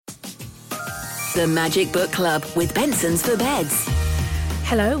The Magic Book Club with Benson's for Beds.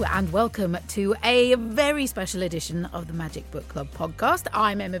 Hello and welcome to a very special edition of the Magic Book Club podcast.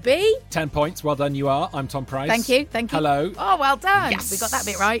 I'm Emma B. 10 points. Well done, you are. I'm Tom Price. Thank you. Hello. Oh, well done. Yes. We got that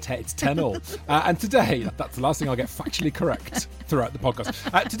bit right. It's 10 all. And today, that's the last thing I'll get factually correct throughout the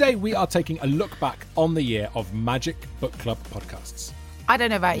podcast. Today, we are taking a look back on the year of Magic Book Club podcasts. I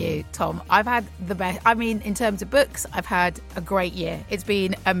don't know about you, Tom. I've had the best. I mean, in terms of books, I've had a great year. It's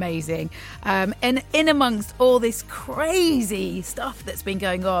been amazing. And in amongst all this crazy stuff that's been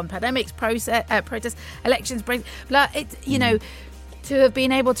going on, pandemics, protests, elections, to have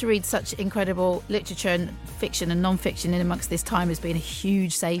been able to read such incredible literature and fiction and non-fiction in amongst this time has been a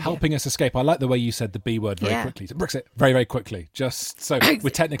huge saviour. Helping us escape. I like the way you said the B word very quickly. Brexit, very, very quickly. Just so we're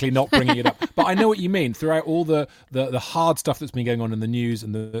technically not bringing it up. But I know what you mean. Throughout all the hard stuff that's been going on in the news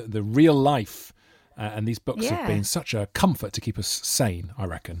and the real life, and these books have been such a comfort to keep us sane, I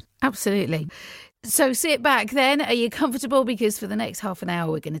reckon. Absolutely. So sit back then. Are you comfortable? Because for the next half an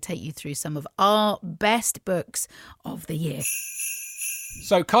hour, we're going to take you through some of our best books of the year.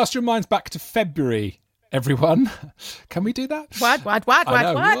 So cast your minds back to February, everyone. Can we do that? What?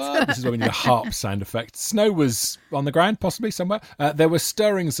 This is where we need a harp sound effect. Snow was on the ground, possibly somewhere. There were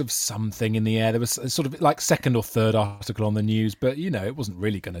stirrings of something in the air. There was sort of like second or third article on the news, but it wasn't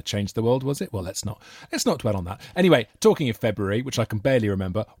really going to change the world, was it? Well, let's not dwell on that. Anyway, talking of February, which I can barely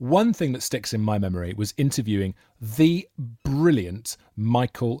remember, one thing that sticks in my memory was interviewing the brilliant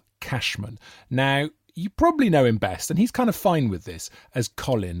Michael Cashman. Now, you probably know him best, and he's kind of fine with this, as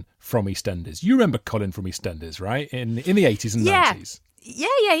Colin from EastEnders. You remember Colin from EastEnders, right? In the 80s and 90s.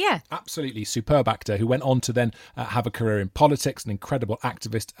 Yeah. Absolutely superb actor who went on to then have a career in politics, an incredible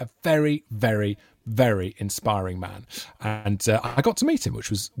activist, a very, very, very inspiring man. And I got to meet him, which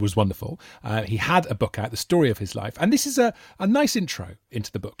was wonderful. He had a book out, The Story of His Life. And this is a nice intro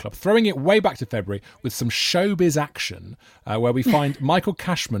into the book club, throwing it way back to February with some showbiz action, where we find Michael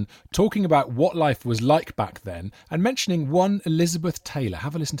Cashman talking about what life was like back then and mentioning one Elizabeth Taylor.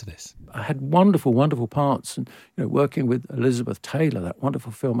 Have a listen to this. I had wonderful, wonderful parts. And, working with Elizabeth Taylor, that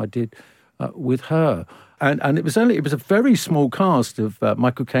wonderful film I did with her. And it was a very small cast of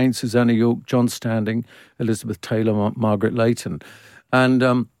Michael Caine, Susanna York, John Standing, Elizabeth Taylor, Margaret Leighton.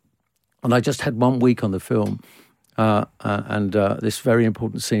 And I just had 1 week on the film and this very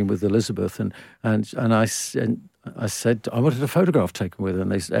important scene with Elizabeth. And I said, I wanted a photograph taken with her.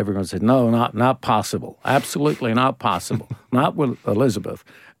 And everyone said, no, not possible. Absolutely not possible. Not with Elizabeth.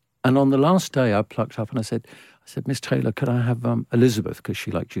 And on the last day, I plucked up and I said, Miss Taylor, could I have Elizabeth, because she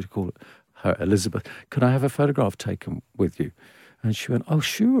liked you to call her Elizabeth, could I have a photograph taken with you? And she went, oh,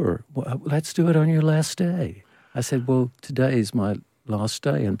 sure. Well, let's do it on your last day. I said, well, today is my last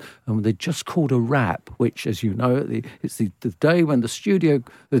day. And they just called a wrap, which, as you know, it's the day when the studio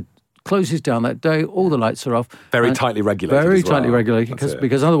closes down that day, all the lights are off. Very tightly regulated. Very tightly regulated,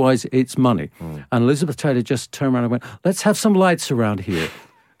 because otherwise it's money. And Elizabeth Taylor just turned around and went, let's have some lights around here.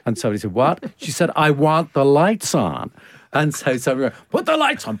 And somebody said, what? She said, I want the lights on. And so somebody went, put the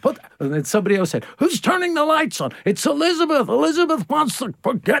lights on. And then somebody else said, who's turning the lights on? It's Elizabeth. Elizabeth wants to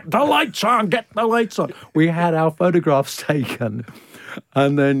get the lights on. Get the lights on. We had our photographs taken.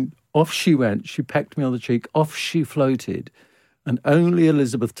 And then off she went. She pecked me on the cheek. Off she floated. And only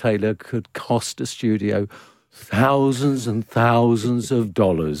Elizabeth Taylor could cost a studio thousands and thousands of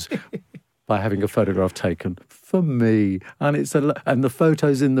dollars by having a photograph taken for me. And and the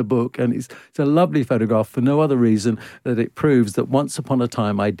photo's in the book, and it's a lovely photograph for no other reason that it proves that once upon a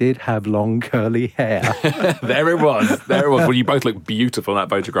time I did have long curly hair. There it was. Well, you both look beautiful in that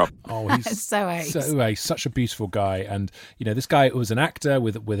photograph. Oh, he's so ace. Such a beautiful guy. And, this guy was an actor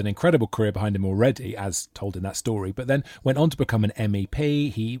with an incredible career behind him already, as told in that story, but then went on to become an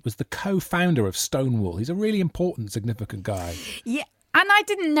MEP. He was the co-founder of Stonewall. He's a really important, significant guy. Yeah. And I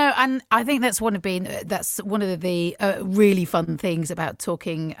didn't know, and I think that's one of the really fun things about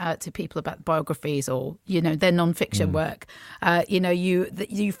talking to people about biographies or their non-fiction work.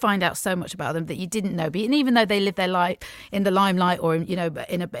 You find out so much about them that you didn't know. And even though they live their life in the limelight or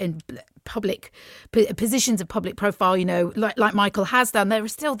in public positions of public profile, like Michael has done, there are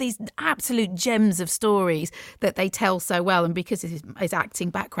still these absolute gems of stories that they tell so well. And because of his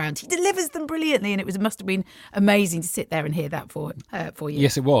acting background, he delivers them brilliantly. And it must have been amazing to sit there and hear that for you.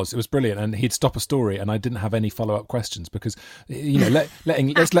 Yes, it was. It was brilliant. And he'd stop a story and I didn't have any follow-up questions because,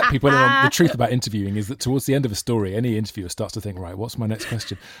 let's let people in on the truth about interviewing is that towards the end of a story, any interviewer starts to think, right, what's my next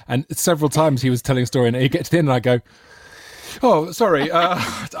question? And several times he was telling a story and he'd get to the end and I go, Oh, sorry.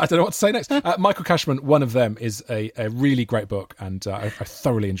 I don't know what to say next. Michael Cashman, one of them, is a really great book, and I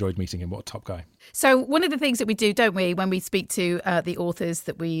thoroughly enjoyed meeting him. What a top guy. So one of the things that we do, don't we, when we speak to the authors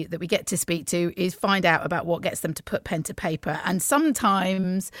that we get to speak to, is find out about what gets them to put pen to paper. And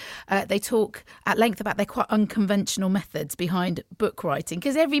sometimes they talk at length about their quite unconventional methods behind book writing,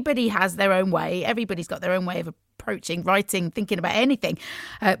 because everybody has their own way. Everybody's got their own way of approaching writing, thinking about anything.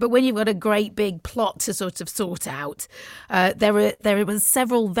 But when you've got a great big plot to sort of sort out, there were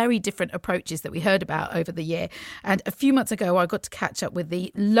several very different approaches that we heard about over the year. And a few months ago, I got to catch up with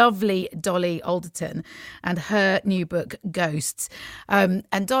the lovely Dolly Alderton and her new book, Ghosts. And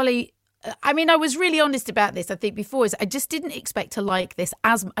Dolly, I mean, I was really honest about this, I think, before. I just didn't expect to like this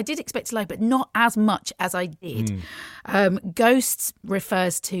I did expect to like, but not as much as I did. Ghosts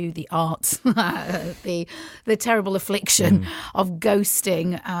refers to the arts, the terrible affliction of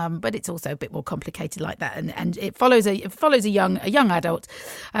ghosting, but it's also a bit more complicated like that. And it follows a young adult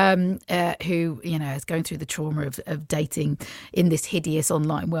who, you know, is going through the trauma of dating in this hideous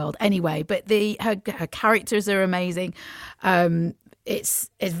online world. Anyway, but her characters are amazing. It's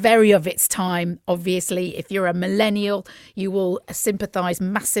very of its time, obviously. If you're a millennial, you will sympathise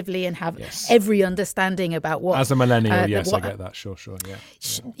massively and have every understanding about what... As a millennial, yes, I get that. Sure, yeah.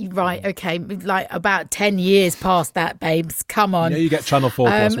 Right, okay. Like about 10 years past that, babes. Come on. Yeah, you get Channel 4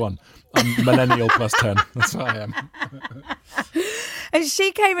 plus 1. I'm millennial plus 10. That's what I am. And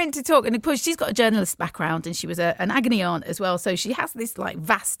she came in to talk, and of course she's got a journalist background, and she was an agony aunt as well. So she has this like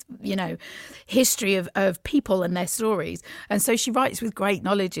vast, you know, history of people and their stories. And so she writes with great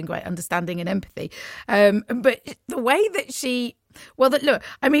knowledge and great understanding and empathy. But the way that she, we'll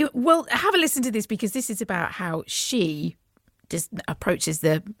have a listen to this, because this is about how she just approaches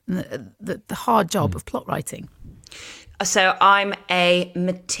the hard job of plot writing. So I'm a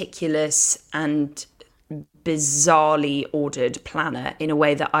meticulous and bizarrely ordered planner in a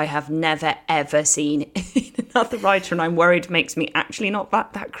way that I have never ever seen in another writer, and I'm worried makes me actually not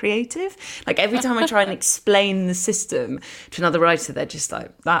that creative. Like every time I try and explain the system to another writer, they're just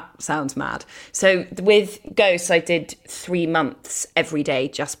like, that sounds mad. So with Ghosts, I did 3 months every day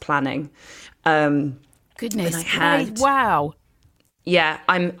just planning. Goodness, wow. Yeah,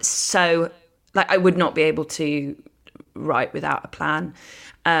 I'm so, like, I would not be able to write without a plan.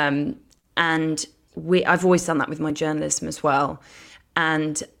 And I've always done that with my journalism as well.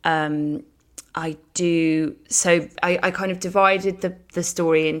 And I kind of divided the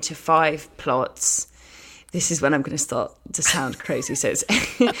story into 5 plots. This is when I'm going to start to sound crazy. So it's,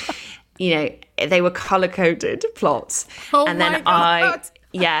 you know, they were colour-coded plots. Oh, and then God.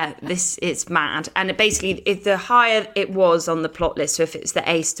 It's mad. And basically, if the higher it was on the plot list, so if it's the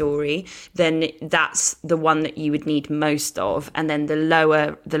A story, then that's the one that you would need most of. And then the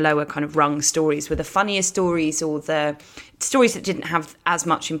lower kind of rung stories were the funnier stories, or the stories that didn't have as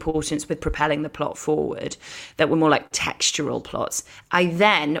much importance with propelling the plot forward, that were more like textural plots. I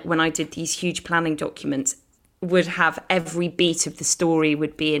then, when I did these huge planning documents, would have every beat of the story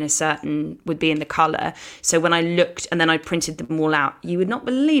would be in the colour. So when I looked, and then I printed them all out, you would not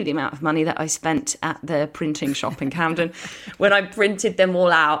believe the amount of money that I spent at the printing shop in Camden. When I printed them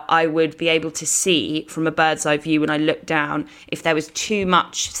all out, I would be able to see from a bird's eye view when I looked down if there was too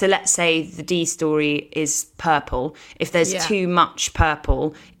much. So let's say the D story is purple. If there's too much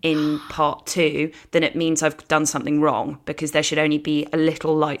purple in part 2, then it means I've done something wrong, because there should only be a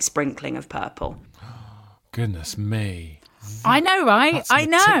little light sprinkling of purple. Goodness me. I know, right? That's I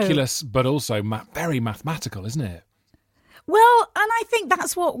know. Meticulous, but also very mathematical, isn't it? Well, and I think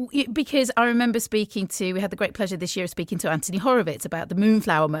that's because I remember we had the great pleasure this year of speaking to Anthony Horowitz about the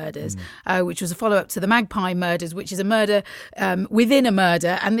Moonflower murders, which was a follow-up to the Magpie murders, which is a murder within a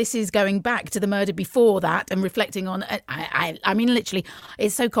murder. And this is going back to the murder before that and reflecting on, I mean, literally,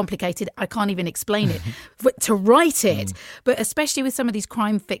 it's so complicated, I can't even explain it. But to write it, but especially with some of these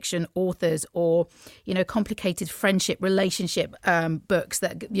crime fiction authors, or, you know, complicated friendship, relationship books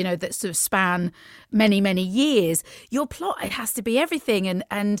that, you know, that sort of span many, many years, your plot, it has to be everything.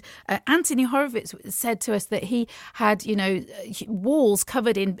 And Anthony Horowitz said to us that he had, you know, walls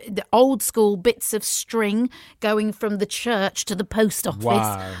covered in the old school bits of string going from the church to the post office.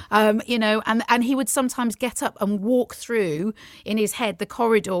 Wow. You know, and he would sometimes get up and walk through in his head the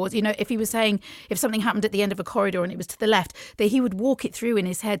corridors. You know, if he was saying, if something happened at the end of a corridor and it was to the left, that he would walk it through in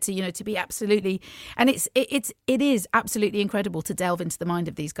his head to, you know, to be absolutely. And it is absolutely incredible to delve into the mind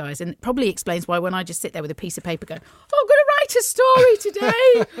of these guys, and it probably explains why when I just sit there with a piece of paper going, oh, I'm going to write write a story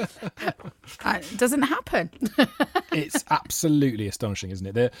today. It doesn't happen. It's absolutely astonishing,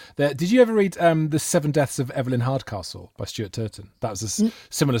 isn't it? Did you ever read The Seven Deaths of Evelyn Hardcastle by Stuart Turton? That was a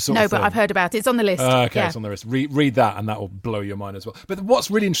similar sort of thing. No, but I've heard about it. It's on the list. Okay, it's on the list. Read that and that will blow your mind as well. But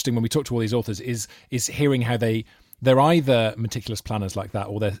what's really interesting when we talk to all these authors is hearing how they're either meticulous planners like that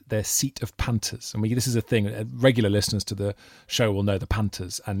or they're seat of panters. And this is a thing. Regular listeners to the show will know the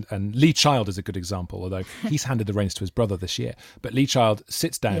panters. And Lee Child is a good example, although he's handed the reins to his brother this year. But Lee Child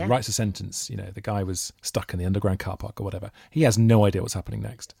sits down, writes a sentence. The guy was stuck in the underground car park or whatever. He has no idea what's happening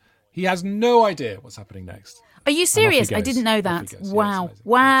next. Are you serious? I didn't know that. Wow. Yeah,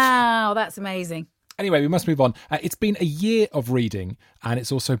 wow, that's amazing. Anyway, we must move on. It's been a year of reading and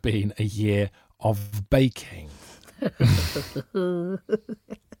it's also been a year of baking.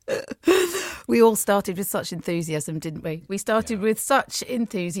 We all started with such enthusiasm, didn't we? We started with such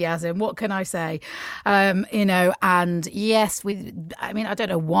enthusiasm. What can I say? And yes, I don't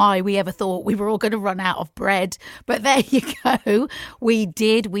know why we ever thought we were all going to run out of bread, but there you go. We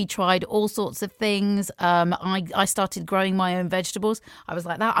did. We tried all sorts of things. I started growing my own vegetables. I was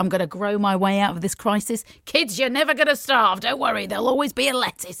like that. I'm going to grow my way out of this crisis. Kids, you're never going to starve. Don't worry. There'll always be a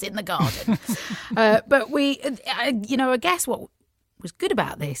lettuce in the garden. But I guess what was good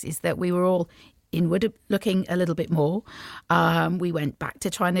about this is that we were all inward looking a little bit more. We went back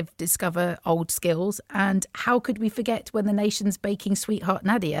to trying to discover old skills. And how could we forget when the nation's baking sweetheart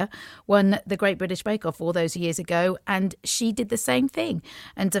Nadiya won the Great British Bake Off all those years ago? And she did the same thing.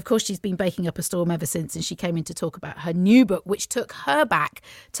 And of course, she's been baking up a storm ever since. And she came in to talk about her new book, which took her back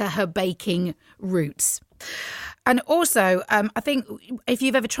to her baking roots. And also, I think if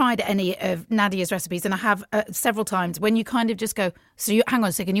you've ever tried any of Nadiya's recipes, and I have several times, when you kind of just go, hang on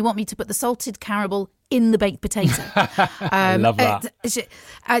a second, you want me to put the salted caramel in the baked potato. I love that.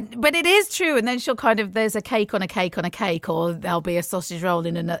 But it is true. And then she'll there's a cake on a cake on a cake, or there'll be a sausage roll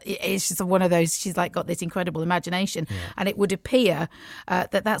in another. It's just one of those, she's got this incredible imagination. Yeah. And it would appear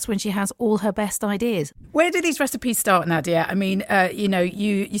that's when she has all her best ideas. Where do these recipes start, Nadiya? I mean,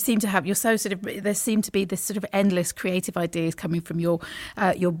 you seem to have, there seem to be this sort of endless creative ideas coming from your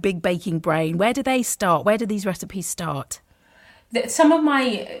big baking brain. Where do they start? Where do these recipes start? Some of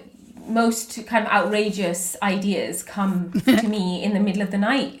my most kind of outrageous ideas come to me in the middle of the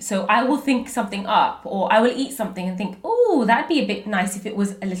night. So I will think something up, or I will eat something and think, oh, that'd be a bit nice if it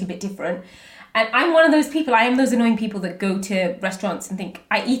was a little bit different. And I'm one of those people, I am those annoying people that go to restaurants and think,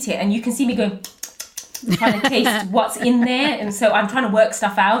 I eat it, and you can see me going, trying to taste what's in there. And so I'm trying to work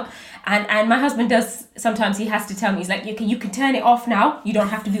stuff out. And my husband does, sometimes he has to tell me, he's like, you can turn it off now, you don't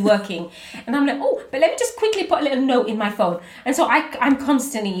have to be working. And I'm like, oh, but let me just quickly put a little note in my phone. And so I'm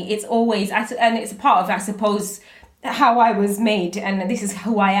constantly, it's always, and it's a part of, I suppose, how I was made, and this is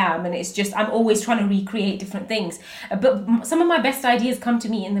who I am, and it's just, I'm always trying to recreate different things. But some of my best ideas come to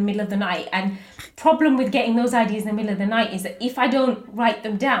me in the middle of the night, and problem with getting those ideas in the middle of the night is that if I don't write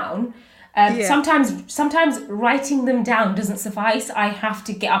them down, sometimes writing them down doesn't suffice. I have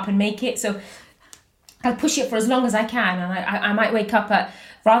to get up and make it. So I'll push it for as long as I can. And I might wake up at,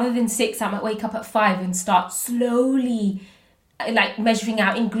 rather than 6, I might wake up at 5 and start slowly measuring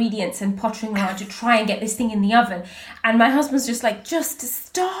out ingredients and pottering around to try and get this thing in the oven. And my husband's just like, just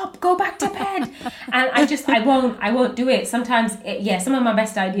stop, go back to bed. And I won't do it. Sometimes, some of my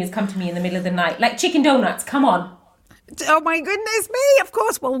best ideas come to me in the middle of the night. Like chicken donuts, come on. Oh my goodness me, of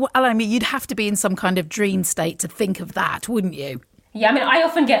course. Well, I mean, you'd have to be in some kind of dream state to think of that, wouldn't you? Yeah, I mean, I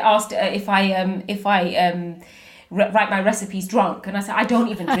often get asked if I write my recipes drunk, and I say, I don't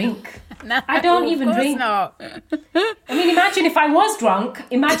even drink. No, I don't even drink. Not. I mean, imagine if I was drunk,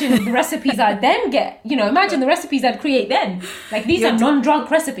 imagine the recipes I'd then get, imagine the recipes I'd create then. Like, these are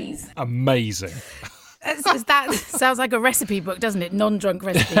non-drunk recipes. Amazing. That sounds like a recipe book, doesn't it? Non-drunk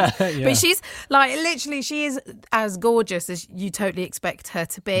recipes. Yeah. But she's literally, she is as gorgeous as you totally expect her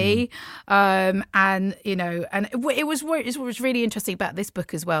to be. And it was really interesting about this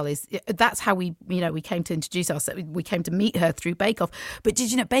book as well, is that's how we came to introduce ourselves. We came to meet her through Bake Off. But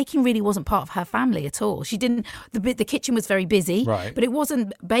did you know, baking really wasn't part of her family at all. She didn't, the kitchen was very busy, right, but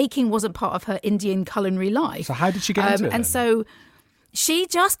baking wasn't part of her Indian culinary life. So how did she get into it? And so she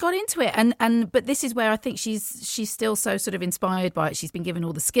just got into it, but this is where I think she's still so sort of inspired by it. She's been given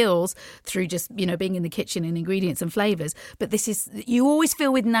all the skills through just being in the kitchen and ingredients and flavours. But this is, you always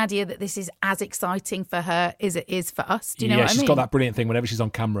feel with Nadiya that this is as exciting for her as it is for us. Do you know what I mean? Yeah, she's got that brilliant thing whenever she's on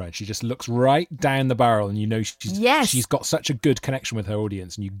camera and she just looks right down the barrel, and she's got such a good connection with her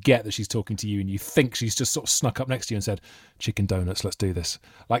audience, and you get that she's talking to you, and you think she's just sort of snuck up next to you and said, "Chicken donuts, let's do this."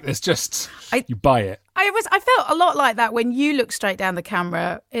 Like, there's just you buy it. I felt a lot like that when you looked straight down the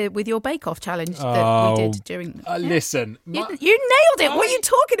camera with your Bake Off challenge that we did during. Listen, you nailed it. What are you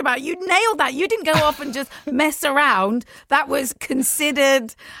talking about? You nailed that. You didn't go off and just mess around. That was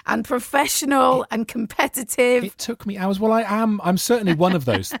considered and professional and competitive. It took me hours. Well, I'm certainly one of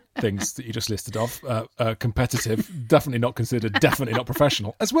those things that you just listed off. Competitive, definitely not considered, definitely not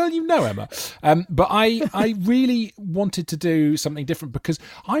professional. As well, you know, Emma. But I really wanted to do something different because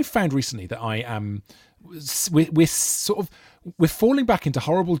I found recently that we're falling back into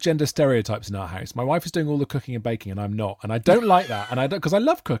horrible gender stereotypes in our house. My wife is doing all the cooking and baking and I'm not, and I don't like that, and I don't, because I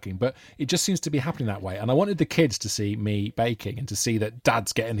love cooking, but it just seems to be happening that way. And I wanted the kids to see me baking and to see that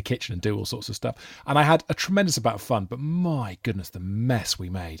dads get in the kitchen and do all sorts of stuff. And I had a tremendous amount of fun, but my goodness, the mess we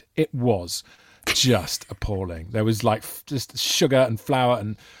made. It was just appalling. There was like just sugar and flour,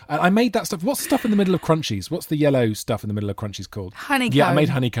 and I made that stuff. What's the stuff in the middle of Crunchies? What's the yellow stuff in the middle of Crunchies called? Honeycomb. Yeah, I made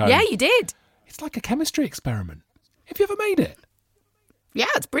honeycomb. Yeah, you did. It's like a chemistry experiment. Have you ever made it? Yeah,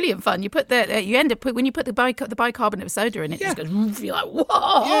 it's brilliant fun. You put you end up when you put the bicarbonate of soda in it. It just goes. You're like,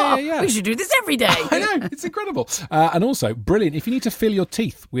 whoa! Yeah. We should do this every day. I know, it's incredible, and also brilliant. If you need to fill your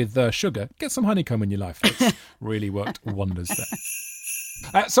teeth with sugar, get some honeycomb in your life. It's really worked wonders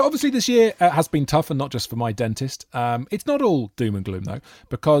there. So obviously this year has been tough, and not just for my dentist. It's not all doom and gloom though,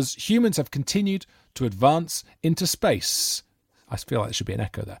 because humans have continued to advance into space. I feel like there should be an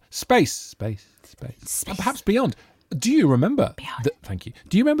echo there. Space. And perhaps beyond. Do you remember? Thank you.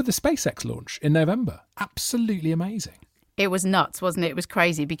 Do you remember the SpaceX launch in November? Absolutely amazing. It was nuts, wasn't it? It was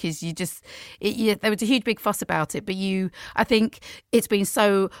crazy because there was a huge big fuss about it. But I think it's been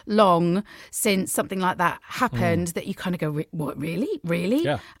so long since something like that happened that you kind of go, what, really? Really?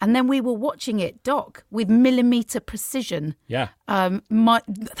 Yeah. And then we were watching it dock with millimetre precision. Yeah.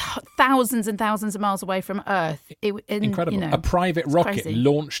 Thousands and thousands of miles away from Earth. Incredible. You know, a private rocket crazy.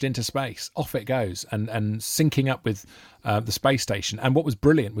 Launched into space. Off it goes and syncing up with the space station. And what was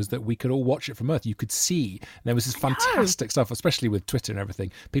brilliant was that we could all watch it from Earth. You could see. There was this fantastic stuff, especially with Twitter and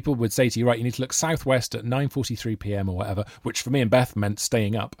everything. People would say to you, right, you need to look southwest at 9:43 p.m. or whatever, which for me and Beth meant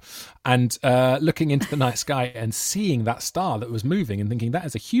staying up, and looking into the night sky and seeing that star that was moving and thinking that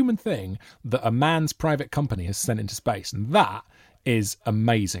is a human thing that a man's private company has sent into space. And that is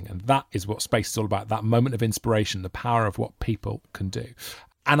amazing. And that is what space is all about, that moment of inspiration, the power of what people can do.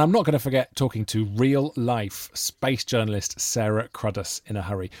 And I'm not going to forget talking to real-life space journalist Sarah Cruddas in a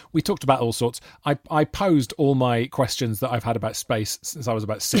hurry. We talked about all sorts. I posed all my questions that I've had about space since I was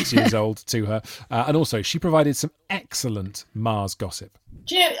about 6 years old to her. And also, she provided some excellent Mars gossip.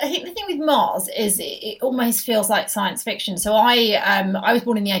 Do you know, I think the thing with Mars is it almost feels like science fiction. So I was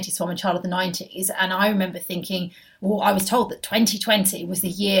born in the 80s, so I'm a child of the 90s. And I remember thinking, well, I was told that 2020 was the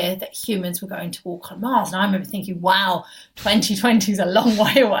year that humans were going to walk on Mars. And I remember thinking, wow, 2020 is a long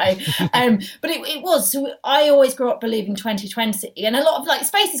way away. But it was. So I always grew up believing 2020. And a lot of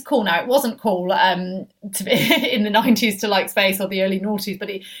space is cool now. It wasn't cool to be in the 90s to like space or the early noughties, but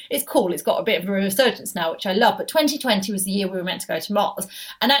it's cool. It's got a bit of a resurgence now, which I love. But 2020 was the year we were meant to go to Mars.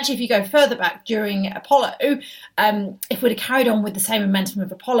 And actually, if you go further back during Apollo, if we'd have carried on with the same momentum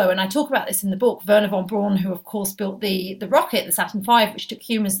of Apollo, and I talk about this in the book, Werner von Braun, who of course built the rocket, the Saturn V, which took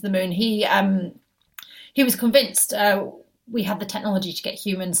humans to the moon, he was convinced we had the technology to get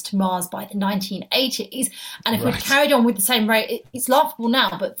humans to Mars by the 1980s. And if we'd carried on with the same rate, it's laughable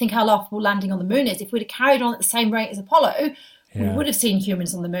now, but think how laughable landing on the moon is. If we'd have carried on at the same rate as Apollo, we would have seen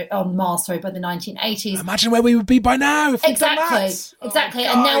humans on Mars by the 1980s. Imagine where we would be by now. If Exactly.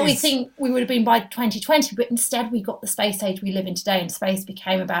 And now we think we would have been by 2020, but instead we got the space age we live in today, and space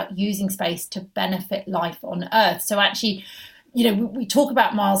became about using space to benefit life on Earth. So actually, we talk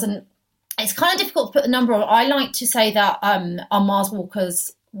about Mars, and it's kind of difficult to put the number on. I like to say that our Mars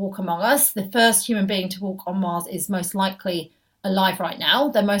walkers walk among us. The first human being to walk on Mars is most likely alive right now.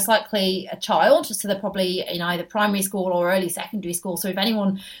 They're most likely a child, so they're probably in either primary school or early secondary school. So if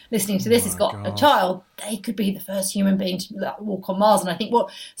anyone listening to this has got a child, they could be the first human being to walk on Mars. And I think what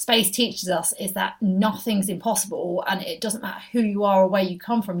space teaches us is that nothing's impossible, and it doesn't matter who you are or where you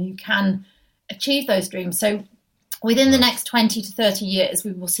come from, you can achieve those dreams. So within the next 20 to 30 years,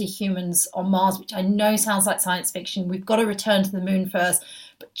 we will see humans on Mars, which I know sounds like science fiction. We've got to return to the moon first,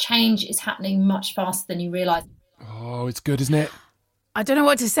 but change is happening much faster than you realise. Oh, it's good, isn't it? I don't know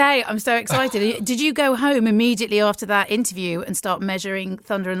what to say. I'm so excited. Did you go home immediately after that interview and start measuring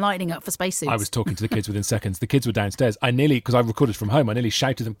thunder and lightning up for spacesuits? I was talking to the kids within seconds. The kids were downstairs. Because I recorded from home, I nearly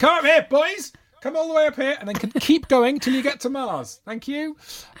shouted to them, "Come up here, boys! Come all the way up here and then can keep going till you get to Mars. Thank you.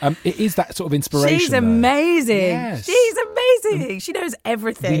 It is that sort of inspiration. She's amazing. Yes. She's amazing. She knows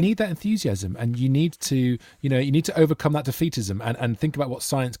everything. We need that enthusiasm, and you need to overcome that defeatism and think about what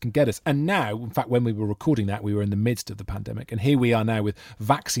science can get us. And now, in fact, when we were recording that, we were in the midst of the pandemic, and here we are now with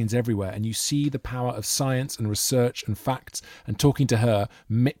vaccines everywhere, and you see the power of science and research and facts, and talking to her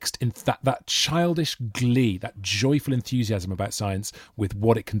mixed in that childish glee, that joyful enthusiasm about science with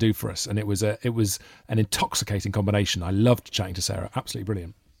what it can do for us. And it was an intoxicating combination. I loved chatting to Sarah. Absolutely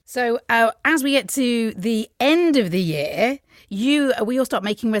brilliant. So as we get to the end of the year, we all start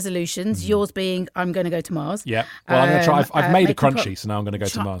making resolutions. Yours being, I'm going to go to Mars. Yeah. Well, I'm going to try. I've made a crunchy, so now I'm going to go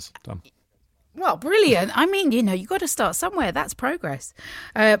to Mars. Done. Well, brilliant. I mean, you've got to start somewhere. That's progress.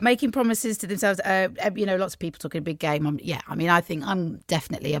 Making promises to themselves. Lots of people talking a big game. I think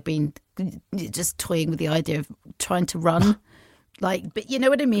I've been just toying with the idea of trying to run. But you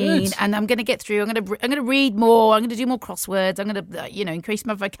know what I mean. Good. And I'm going to get through. I'm going to read more. I'm going to do more crosswords. I'm going to, increase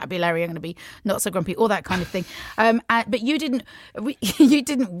my vocabulary. I'm going to be not so grumpy. All that kind of thing. But you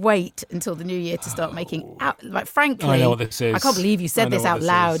didn't wait until the new year to start making out. Like, frankly, I know what this is. I can't believe you said this out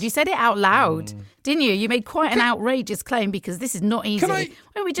loud. You said it out loud, didn't you? You made quite an outrageous claim because this is not easy. Why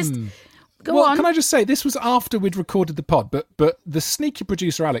don't we just go on? Can I just say this was after we'd recorded the pod, but the sneaky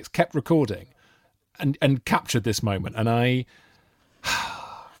producer Alex kept recording, and captured this moment, and I.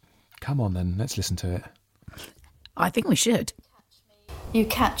 Come on then, let's listen to it. I think we should. You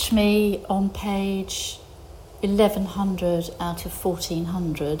catch me on page 1100 out of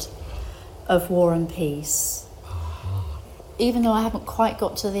 1400 of War and Peace. Even though I haven't quite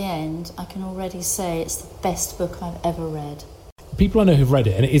got to the end, I can already say it's the best book I've ever read. People I know who've read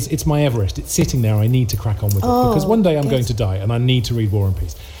it, and it's my Everest. It's sitting there. I need to crack on with it because one day I'm going to die and I need to read War and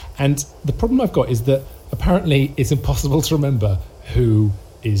Peace. And the problem I've got is that apparently it's impossible to remember who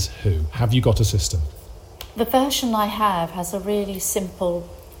is who. Have you got a system? The version I have has a really simple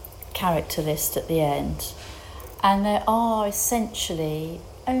character list at the end, and there are essentially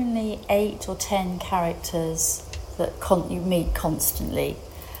only 8 or 10 characters that you meet constantly.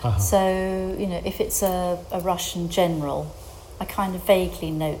 So, if it's a Russian general, I kind of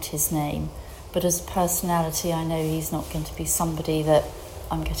vaguely note his name, but as a personality I know he's not going to be somebody that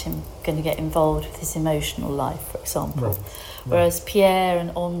I'm going to get involved with his emotional life, for example. Right. Whereas Pierre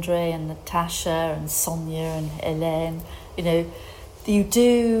and Andre and Natasha and Sonia and Hélène,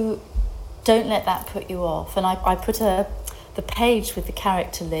 don't let that put you off. And I put the page with the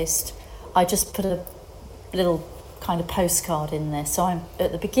character list, I just put a little kind of postcard in there. So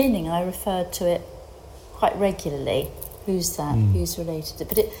at the beginning I referred to it quite regularly. Who's that? Who's related to it?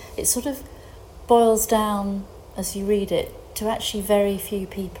 But it sort of boils down as you read it to actually very few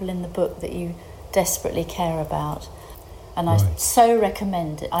people in the book that you desperately care about. And I so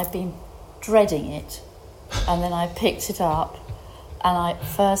recommend it. I've been dreading it, and then I picked it up, and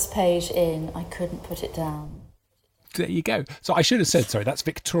first page in, I couldn't put it down. There you go. So I should have said, sorry, that's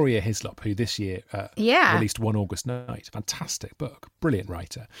Victoria Hislop, who this year released One August Night. Fantastic book. Brilliant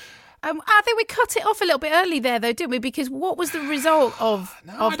writer. I think we cut it off a little bit early there, though, didn't we? Because what was the result of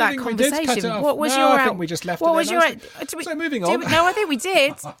that conversation? What was your? I think we just left it there. So moving on. No, I think we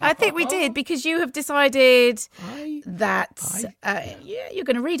did. I think we did because you have decided that you're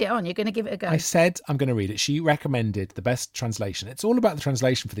going to read it on. You're going to give it a go. I said I'm going to read it. She recommended the best translation. It's all about the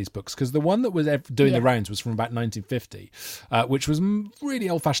translation for these books because the one that was doing the rounds was from about 1950, which was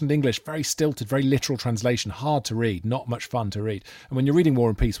really old-fashioned English, very stilted, very literal translation, hard to read, not much fun to read. And when you're reading War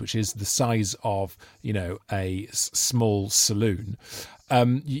and Peace, which is the size of a small saloon,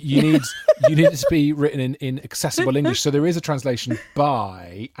 you need it to be written in accessible English. So there is a translation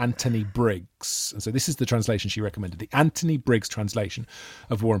by Anthony Briggs, and so this is the translation she recommended, the Anthony Briggs translation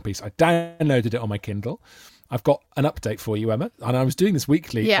of War and Peace. I downloaded it on my Kindle. I've got an update for you, Emma, and I was doing this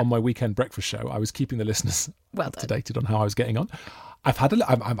weekly on my weekend breakfast show. I was keeping the listeners up to date on how I was getting on. I've had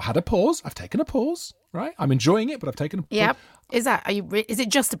a pause. I've taken a pause. Right, I'm enjoying it, but I've taken a pause. Yeah, is it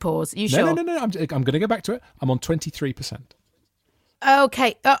just a pause? Are you sure? No. I'm going to go back to it. I'm on 23%.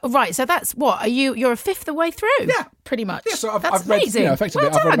 Okay, right. So that's what you're a fifth of the way through. Yeah, pretty much. Yeah, so I've read, amazing. Effectively,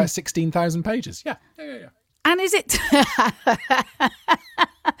 Well I've read done. about 16,000 pages. Yeah. And is it?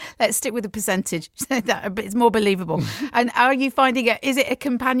 Let's stick with the percentage. It's more believable. And are you finding it? Is it a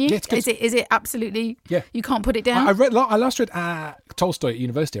companion? Yeah, it's is it absolutely? Yeah. You can't put it down. I last read Tolstoy at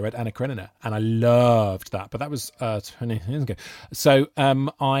university. I read Anna Karenina, and I loved that. But that was 20 years ago. So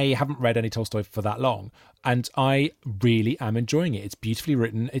I haven't read any Tolstoy for that long. and I really am enjoying it. It's beautifully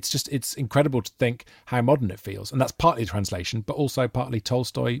written. It's incredible to think how modern it feels. And that's partly translation, but also partly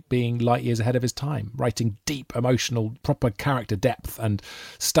Tolstoy being light years ahead of his time, writing deep, emotional, proper character depth and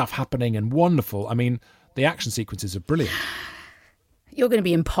stuff happening and wonderful. I mean, the action sequences are brilliant. You're going to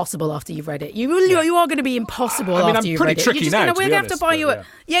be impossible after you've read it. You are going to be impossible after you've read it. I'm pretty tricky now, we're going to have to buy you a...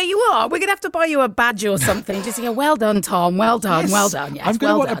 Yeah, you are. We're going to have to buy you a badge or something. Just go, well done, Tom. Well done. Yes. Well done. Yes, I'm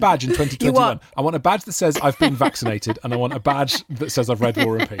going to want a badge in 2021. I want a badge that says I've been vaccinated, and I want a badge that says I've read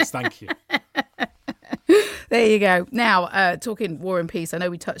War and Peace. Thank you. There you go. Now, talking War and Peace, I know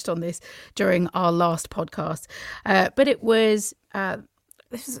we touched on this during our last podcast, but it was...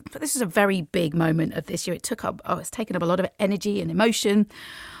 This is a very big moment of this year. It's taken up a lot of energy and emotion,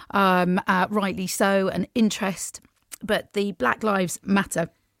 rightly so, and interest. But the Black Lives Matter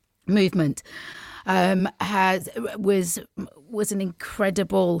movement was an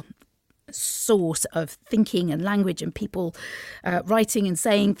incredible source of thinking and language, and people writing and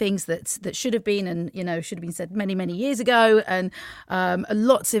saying things that should have been, and should have been said many, many years ago, and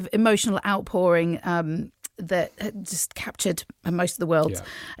lots of emotional outpouring that just captured most of the world's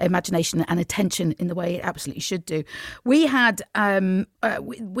imagination and attention in the way it absolutely should do. We had a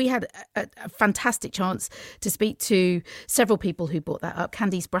fantastic chance to speak to several people who brought that up.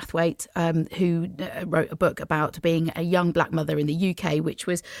 Candice Brathwaite, who wrote a book about being a young black mother in the UK, which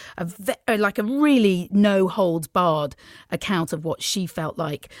was a really no holds barred account of what she felt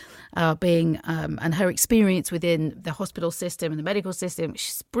like being and her experience within the hospital system and the medical system.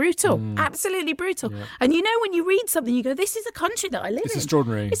 She's brutal, absolutely brutal. Yeah. And when you read something, you go, "This is a country that I live in." It's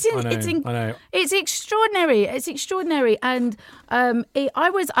extraordinary. I know. It's extraordinary. It's extraordinary. And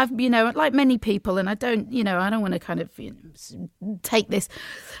I've like many people, and I don't want to kind of take this,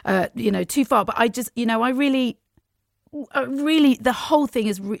 too far. But I just, I really, the whole thing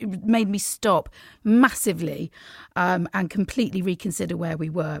has made me stop massively and completely reconsider where we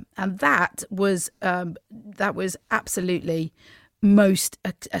were. And that was absolutely most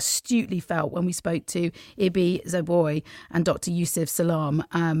astutely felt when we spoke to Ibi Zoboi and Dr. Yusuf Salam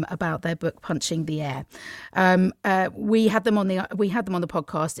about their book Punching the Air. We had them on the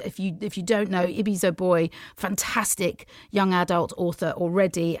podcast. If you don't know, Ibi Zoboi, fantastic young adult author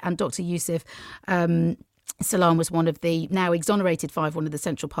already, and Dr. Yusuf Salam was one of the now exonerated 5, one of the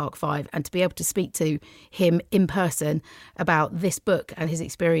Central Park 5, and to be able to speak to him in person about this book and his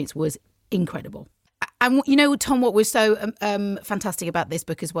experience was incredible. And Tom, what was so fantastic about this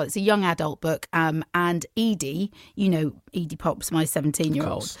book as well, it's a young adult book, and Edie, Edie Pops, my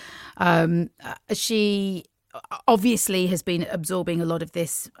 17-year-old, she obviously has been absorbing a lot of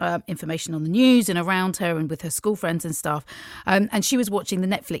this information on the news and around her and with her school friends and stuff. And she was watching the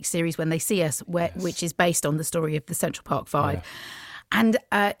Netflix series When They See Us, which is based on the story of the Central Park 5. Yeah. And,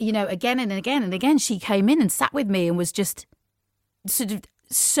 again and again and again, she came in and sat with me and was just sort of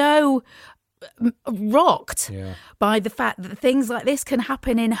so rocked by the fact that things like this can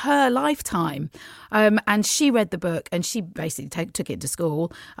happen in her lifetime. And she read the book and she basically took it to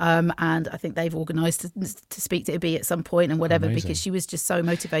school. And I think they've organised to speak to Ibi at some point and whatever. Amazing. Because she was just so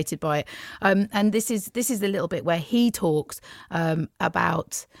motivated by it. And this is the little bit where he talks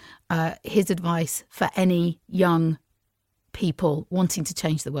about his advice for any young people wanting to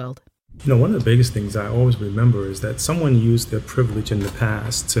change the world. One of the biggest things I always remember is that someone used their privilege in the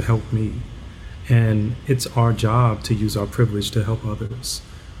past to help me. And it's our job to use our privilege to help others.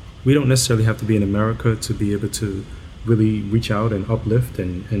 We don't necessarily have to be in America to be able to really reach out and uplift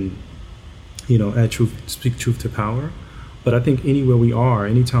and add truth, speak truth to power. But I think anywhere we are,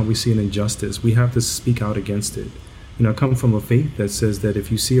 anytime we see an injustice, we have to speak out against it. I come from a faith that says that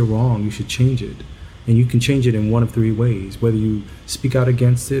if you see a wrong, you should change it. And you can change it in one of 3 ways, whether you speak out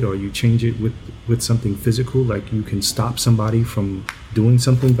against it or you change it with something physical, like you can stop somebody from doing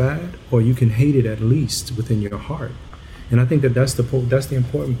something bad, or you can hate it at least within your heart. And I think that's the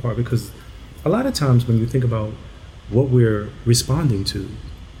important part, because a lot of times when you think about what we're responding to,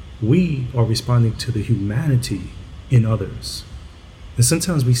 we are responding to the humanity in others. And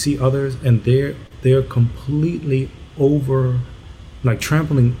sometimes we see others and they're completely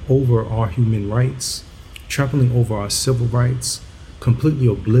trampling over our human rights, trampling over our civil rights, completely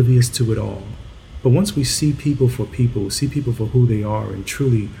oblivious to it all. But once we see people for who they are and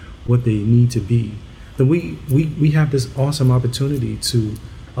truly what they need to be, then we have this awesome opportunity to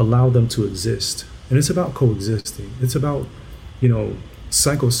allow them to exist. And it's about coexisting. It's about,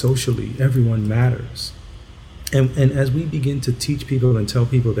 psychosocially, everyone matters. And as we begin to teach people and tell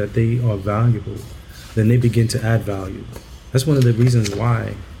people that they are valuable, then they begin to add value. That's one of the reasons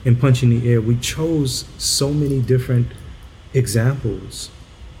why in Punching the Air, we chose so many different examples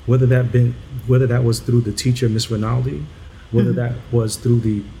whether that was through the teacher, Miss Rinaldi, whether that was through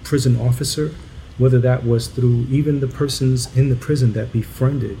the prison officer, whether that was through even the persons in the prison that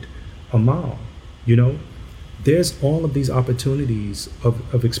befriended Amal. You know, there's all of these opportunities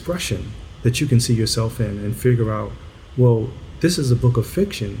of expression that you can see yourself in and figure out, well, this is a book of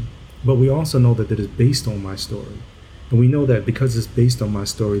fiction, but we also know that it is based on my story. And we know that because it's based on my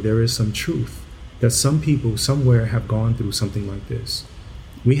story, there is some truth that some people somewhere have gone through something like this.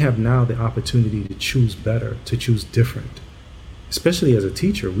 We have now the opportunity to choose better, to choose different. Especially as a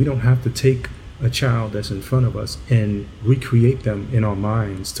teacher, we don't have to take a child that's in front of us and recreate them in our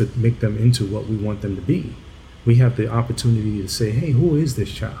minds to make them into what we want them to be. We have the opportunity to say, hey, who is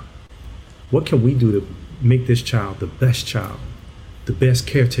this child? What can we do to make this child, the best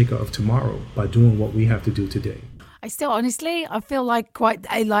caretaker of tomorrow by doing what we have to do today? I still, honestly, I feel like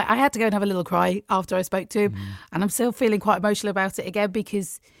I had to go and have a little cry after I spoke to him, and I'm still feeling quite emotional about it again,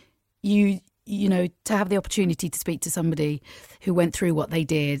 because you know, to have the opportunity to speak to somebody who went through what they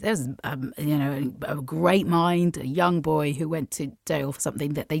did. There's, a great mind, a young boy who went to jail for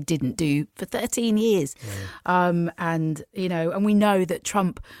something that they didn't do for 13 years. Yeah. And we know that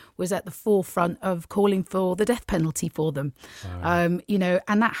Trump was at the forefront of calling for the death penalty for them. And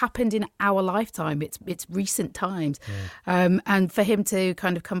that happened in our lifetime. It's recent times. Yeah. And for him to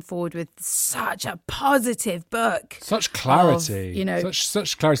kind of come forward with such a positive book. Such clarity.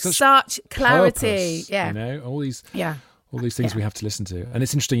 Such clarity. Such clarity. Purpose, yeah. All these things we have to listen to. And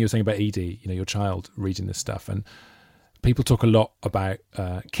it's interesting you were saying about Edie, your child reading this stuff. And people talk a lot about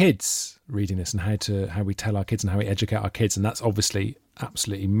kids reading this and how we tell our kids and how we educate our kids. And that's obviously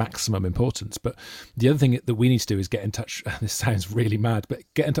absolutely maximum importance. But the other thing that we need to do is get in touch. This sounds really mad, but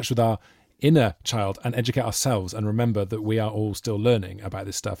get in touch with our inner child and educate ourselves, and remember that we are all still learning about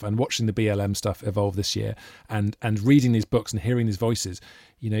this stuff, and watching the BLM stuff evolve this year, and reading these books and hearing these voices.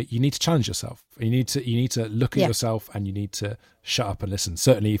 You need to challenge yourself. You need to look at yourself, and you need to shut up and listen.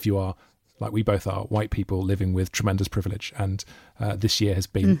 Certainly if you are, like we both are, white people living with tremendous privilege, and this year has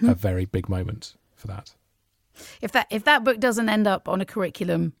been a very big moment for that. If that book doesn't end up on a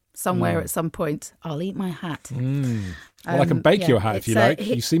curriculum somewhere at some point, I'll eat my hat. Well, I can bake your hat if you like.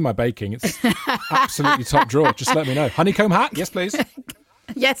 You see my baking. It's absolutely top drawer. Just let me know. Honeycomb hat? Yes, please.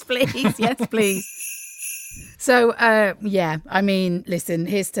 Yes, please. Yes, please. So, listen,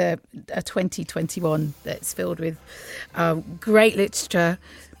 here's to a 2021 that's filled with great literature,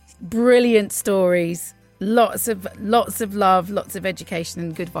 brilliant stories, lots of love, lots of education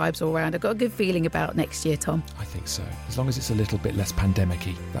and good vibes all around. I've got a good feeling about next year, Tom. I think so. As long as it's a little bit less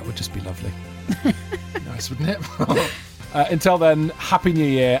pandemic-y, that would just be lovely. Nice, wouldn't it? Until then, Happy New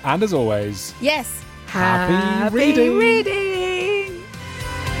Year. And as always... Yes. Happy reading.